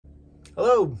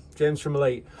Hello, James from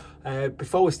Elite.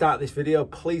 Before we start this video,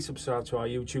 please subscribe to our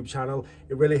YouTube channel.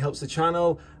 It really helps the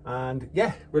channel and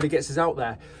yeah, really gets us out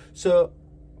there. So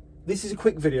this is a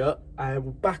quick video. We're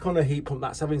back on a heat pump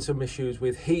that's having some issues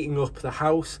with heating up the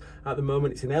house. At the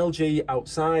moment it's an LG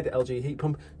outside, LG heat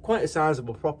pump, quite a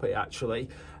sizable property actually.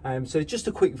 So it's just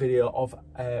a quick video of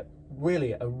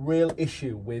really a real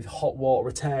issue with hot water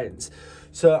returns.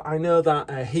 So I know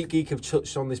that Heat Geek have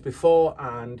touched on this before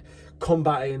and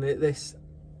combating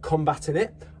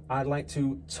it. I'd like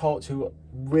to talk to a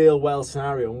real world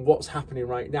scenario and what's happening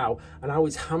right now and how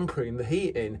it's hampering the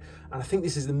heating. And I think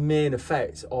this is the main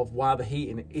effect of why the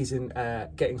heating isn't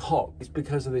getting hot. It's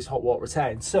because of this hot water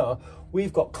return. So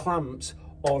we've got clamps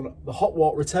on the hot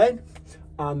water return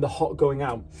and the hot going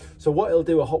out. So what it'll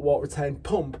do, a hot water return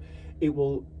pump, it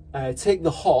will take the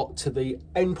hot to the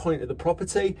end point of the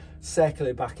property,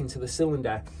 circulate back into the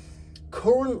cylinder.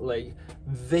 Currently,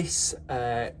 this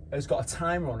has got a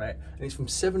timer on it and it's from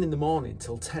 7 in the morning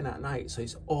till 10 at night. So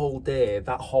it's all day,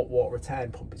 that hot water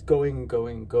return pump is going.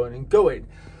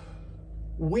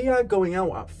 We are going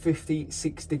out at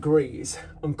 56 degrees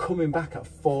and coming back at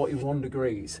 41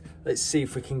 degrees. Let's see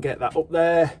if we can get that up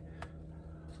there.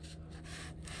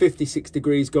 56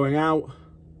 degrees going out,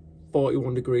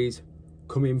 41 degrees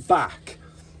coming back.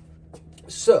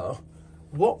 So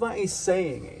what that is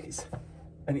saying is,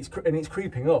 and it's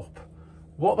creeping up,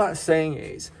 what that's saying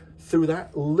is through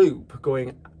that loop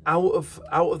going out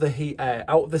of the heat air,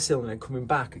 out of the cylinder and coming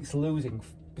back, it's losing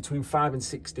between 5 and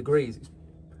 6 degrees. It's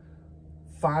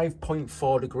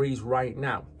 5.4 degrees right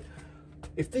now.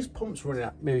 If this pump's running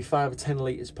at maybe 5 or 10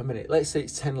 litres per minute, let's say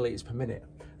it's 10 litres per minute,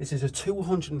 this is a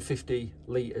 250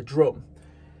 litre drum.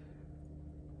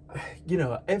 You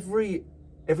know, every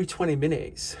 20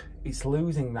 minutes it's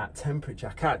losing that temperature.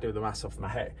 I can't do the maths off my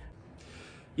head.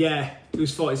 Yeah, it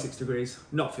was 46 degrees,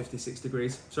 not 56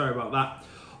 degrees. Sorry about that.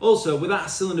 Also, with that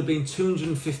cylinder being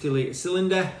 250 litre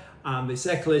cylinder and the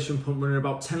circulation pump running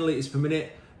about 10 litres per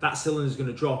minute, that cylinder is going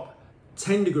to drop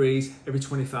 10 degrees every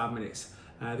 25 minutes.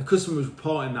 The customer was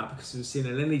reporting that because he was seeing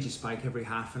an energy spike every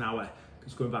half an hour.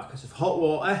 It's going back because of hot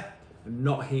water and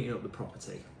not heating up the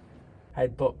property.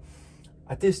 But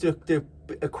I did do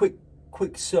a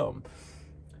quick sum,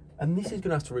 and this is going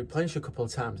to have to replenish a couple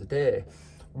of times a day.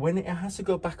 When it has to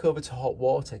go back over to hot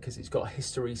water, because it's got a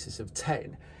hysteresis of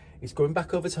 10, it's going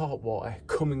back over to hot water,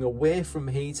 coming away from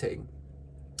heating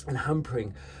and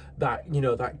hampering that, you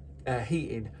know, that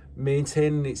heating,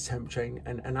 maintaining its temperature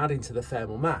and adding to the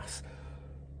thermal mass.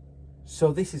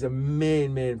 So this is a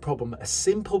main problem, a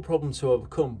simple problem to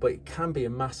overcome, but it can be a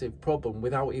massive problem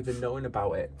without even knowing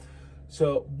about it.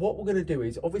 So what we're going to do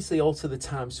is obviously alter the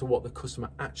times to what the customer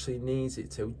actually needs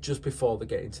it to just before they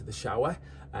get into the shower,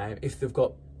 if they've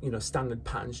got, you know, standard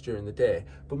patterns during the day.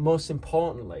 But most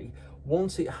importantly,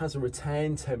 once it has a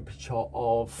return temperature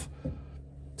of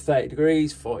 30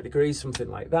 degrees, 40 degrees, something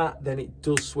like that, then it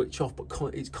does switch off, but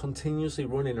it's continuously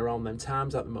running around them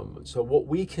times at the moment. So what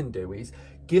we can do is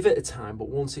give it a time, but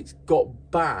once it's got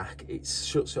back, it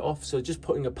shuts it off. So just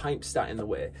putting a pipe stat in the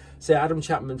way. Say Adam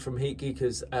Chapman from Heat Geek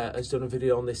has done a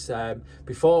video on this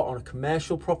before on a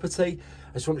commercial property.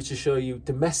 I just wanted to show you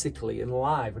domestically and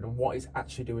live and what it's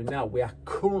actually doing now. We are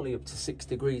currently up to 6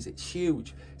 degrees. It's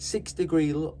huge. 6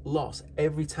 degree loss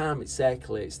every time it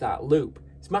circulates that loop.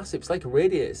 It's massive. It's like a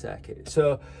radiator circuit.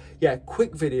 So yeah,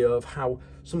 quick video of how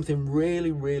something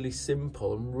really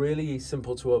simple and really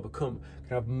simple to overcome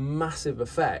can have massive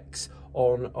effects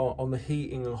on the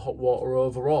heating and hot water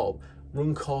overall.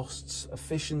 Run costs,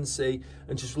 efficiency,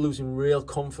 and just losing real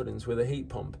confidence with a heat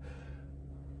pump.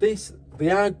 They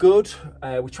are good.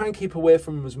 We try and keep away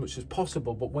from them as much as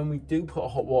possible, but when we do put a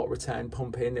hot water return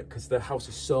pump in, because the house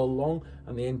is so long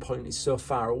and the end point is so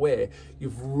far away,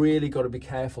 you've really got to be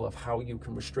careful of how you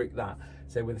can restrict that,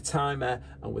 say with a timer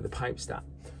and with a pipe stat.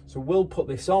 So we'll put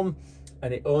this on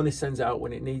and it only sends it out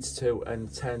when it needs to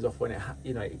and turns off when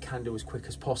it can do as quick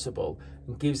as possible,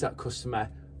 and gives that customer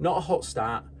not a hot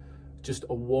start, just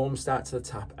a warm start to the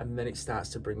tap, and then it starts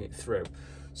to bring it through.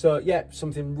 So yeah,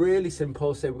 something really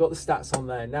simple. So we've got the stats on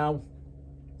there now.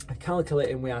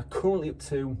 Calculating, we are currently up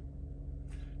to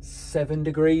 7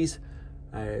 degrees.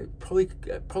 Probably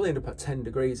end up at 10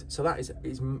 degrees. So that is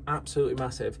absolutely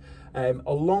massive.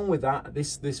 Along with that,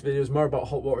 this video is more about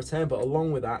hot water return, but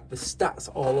along with that, the stats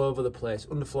all over the place.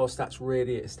 Underfloor stats,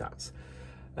 radiator stats.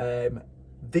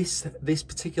 This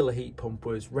particular heat pump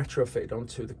was retrofitted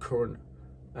onto the current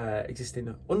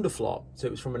existing underfloor, so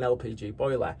it was from an LPG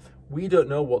boiler. We don't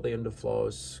know what the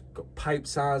underfloor's pipe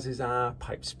sizes are,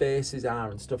 pipe spaces are,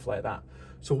 and stuff like that.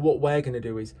 So what we're going to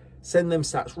do is send them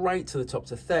stats right to the top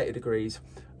to 30 degrees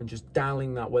and just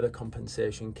dialing that weather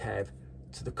compensation curve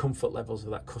to the comfort levels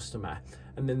of that customer,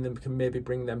 and then we can maybe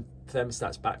bring them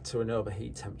thermostats back to an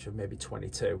overheat temperature of maybe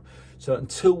 22. So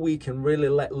until we can really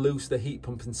let loose the heat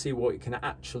pump and see what it can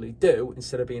actually do,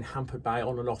 instead of being hampered by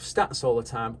on and off stats all the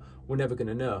time, we're never going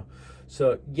to know.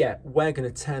 So yeah, we're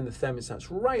going to turn the thermostats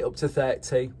right up to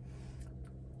 30,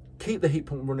 keep the heat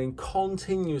pump running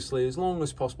continuously as long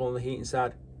as possible on the heating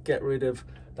side, get rid of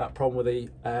that problem with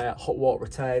the hot water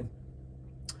return,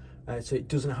 so it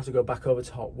doesn't have to go back over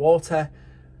to hot water,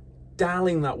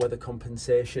 dialing that weather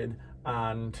compensation,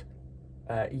 and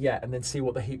yeah, and then see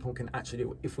what the heat pump can actually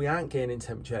do. If we aren't gaining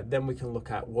temperature, then we can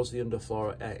look at, was the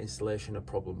underfloor installation a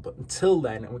problem? But until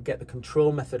then, and we get the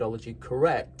control methodology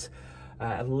correct,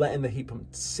 and letting the heat pump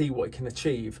see what it can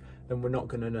achieve, then we're not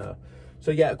going to know. So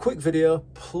yeah, a quick video.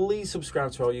 Please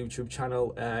subscribe to our YouTube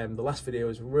channel. The last video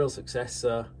was a real success,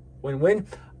 so win-win.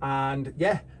 And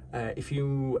yeah, if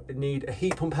you need a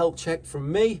heat pump health check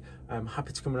from me, I'm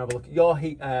happy to come and have a look at your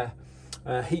heat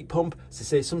pump. As I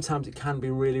say, sometimes it can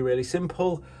be really, really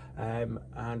simple.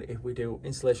 And if we do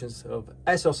installations of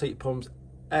air source heat pumps,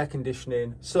 air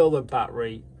conditioning, solar,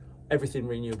 battery, everything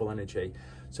renewable energy.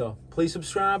 So please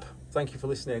subscribe. Thank you for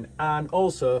listening. And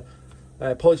also,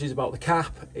 apologies about the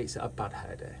cap. It's a bad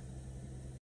hair day.